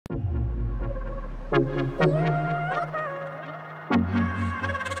Hi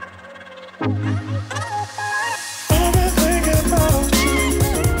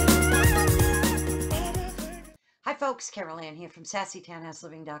folks, Carol Ann here from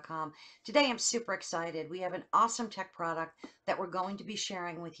SassyTownhouseLiving.com. Today I'm super excited. We have an awesome tech product that we're going to be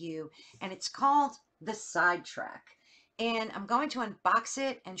sharing with you, and it's called the SideTrak. And I'm going to unbox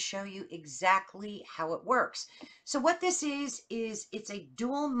it and show you exactly how it works. So what this is it's a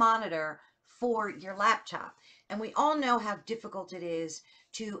dual monitor for your laptop. And we all know how difficult it is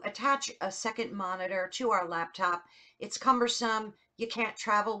to attach a second monitor to our laptop. It's cumbersome. You can't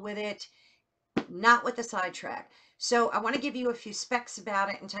travel with it. Not with the SideTrak. So I want to give you a few specs about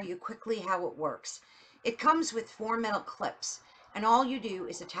it and tell you quickly how it works. It comes with 4 metal clips, and all you do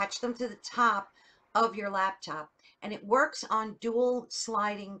is attach them to the top of your laptop, and it works on dual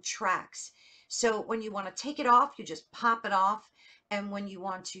sliding tracks. So when you want to take it off, you just pop it off, and when you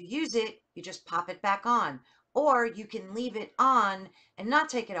want to use it, you just pop it back on. Or you can leave it on and not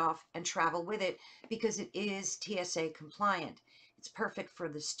take it off and travel with it because it is TSA compliant. It's perfect for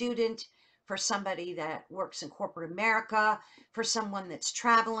the student, for somebody that works in corporate America, for someone that's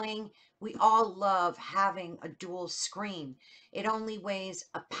traveling. We all love having a dual screen. It only weighs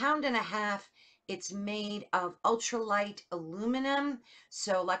 1.5 pounds. It's made of ultralight aluminum.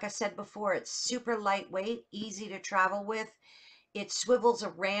 So like I said before, it's super lightweight, easy to travel with. It swivels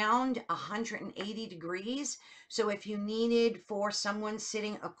around 180 degrees. So if you needed for someone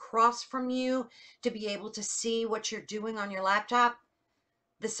sitting across from you to be able to see what you're doing on your laptop,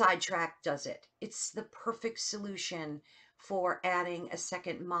 the SideTrak does it. It's the perfect solution for adding a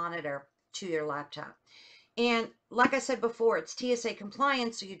second monitor to your laptop. And like I said before, it's TSA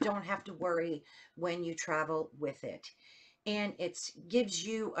compliant, so you don't have to worry when you travel with it. And it gives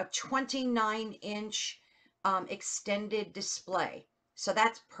you a 29-inch extended display. So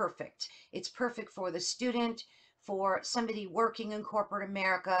that's perfect. It's perfect for the student, for somebody working in corporate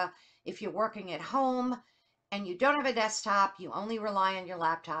America. If you're working at home and you don't have a desktop, you only rely on your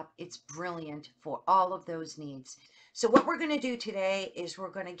laptop, it's brilliant for all of those needs. So what we're going to do today is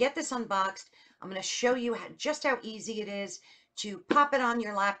we're going to get this unboxed. I'm going to show you just how easy it is to pop it on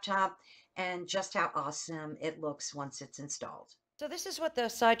your laptop and just how awesome it looks once it's installed. So this is what the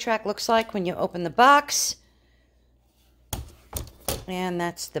SideTrak looks like when you open the box. And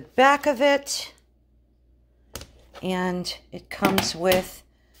that's the back of it. And it comes with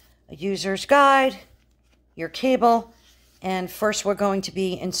a user's guide, your cable, and first we're going to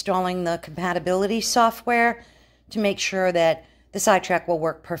be installing the compatibility software to make sure that the SideTrak will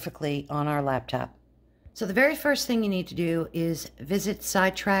work perfectly on our laptop. So the very first thing you need to do is visit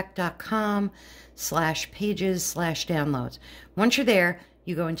sidetrak.com/pages/downloads. Once you're there,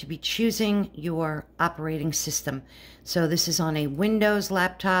 you're going to be choosing your operating system. So this is on a Windows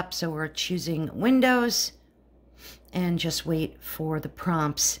laptop, so we're choosing Windows, and just wait for the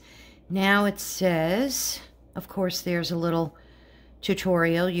prompts. Now it says, of course, there's a little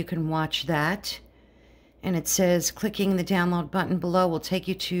tutorial. You can watch that. And it says clicking the download button below will take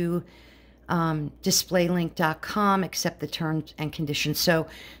you to displaylink.com, accept the terms and conditions. So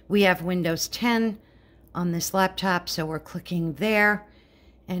we have Windows 10 on this laptop, so we're clicking there.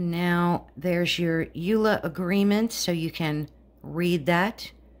 And now there's your EULA agreement, so you can read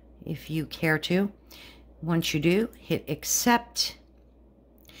that if you care to. Once you do, hit accept.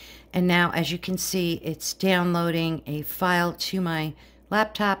 And now, as you can see, it's downloading a file to my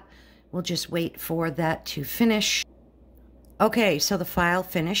laptop. We'll just wait for that to finish. Okay, so the file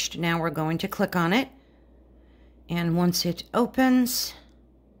finished. Now we're going to click on it. And once it opens,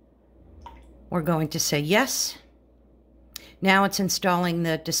 we're going to say yes. Now it's installing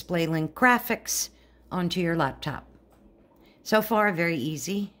the DisplayLink graphics onto your laptop. So far, very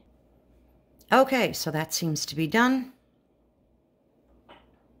easy. Okay, so that seems to be done.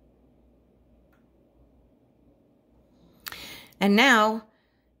 And now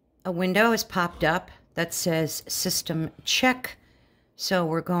a window has popped up that says System Check. So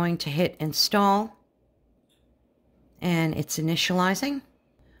we're going to hit Install. And it's initializing.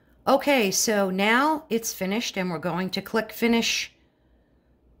 Okay, so now it's finished and we're going to click Finish.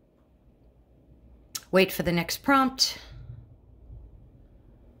 Wait for the next prompt.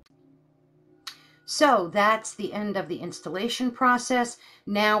 So that's the end of the installation process.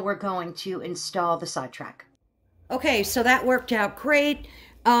 Now we're going to install the SideTrak. Okay, so that worked out great.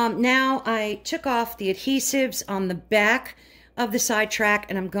 Now I took off the adhesives on the back of the SideTrak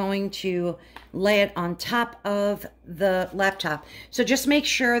and I'm going to lay it on top of the laptop. So just make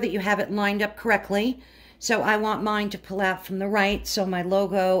sure that you have it lined up correctly. So I want mine to pull out from the right, so my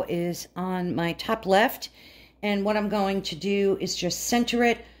logo is on my top left. And what I'm going to do is just center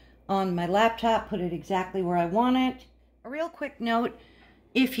it on my laptop, put it exactly where I want it. A real quick note,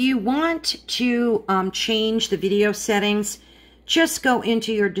 if you want to change the video settings, just go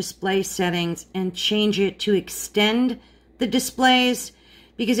into your display settings and change it to extend the displays,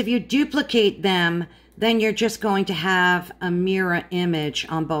 because if you duplicate them, then you're just going to have a mirror image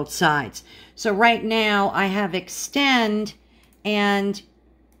on both sides. So right now I have extend, and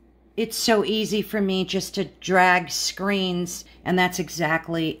it's so easy for me just to drag screens, and that's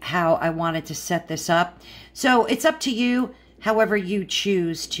exactly how I wanted to set this up. So it's up to you, however you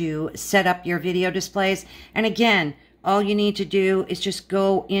choose to set up your video displays. And again, all you need to do is just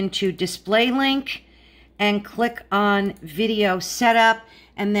go into Display Link and click on Video Setup,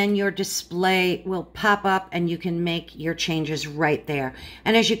 and then your display will pop up and you can make your changes right there.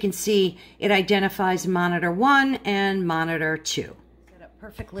 And as you can see, it identifies monitor 1 and monitor 2. Set up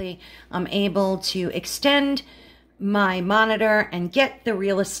perfectly. I'm able to extend my monitor and get the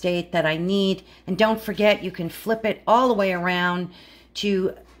real estate that I need. And don't forget, you can flip it all the way around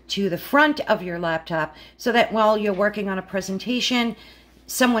to the front of your laptop, so that while you're working on a presentation,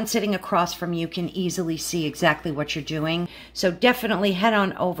 someone sitting across from you can easily see exactly what you're doing. So definitely head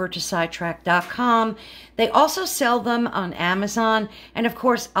on over to SideTrak.com. They also sell them on Amazon. And of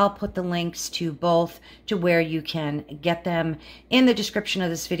course, I'll put the links to both, to where you can get them, in the description of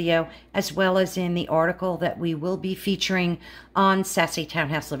this video, as well as in the article that we will be featuring on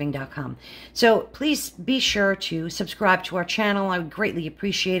SassyTownhouseLiving.com. So please be sure to subscribe to our channel. I would greatly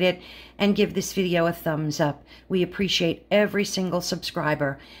appreciate it. And give this video a thumbs up. We appreciate every single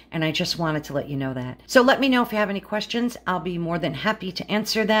subscriber, and I just wanted to let you know that. So let me know if you have any questions. I'll be more than happy to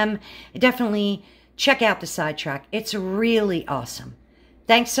answer them. Definitely check out the SideTrak. It's really awesome.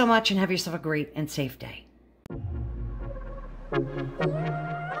 Thanks so much, and have yourself a great and safe day.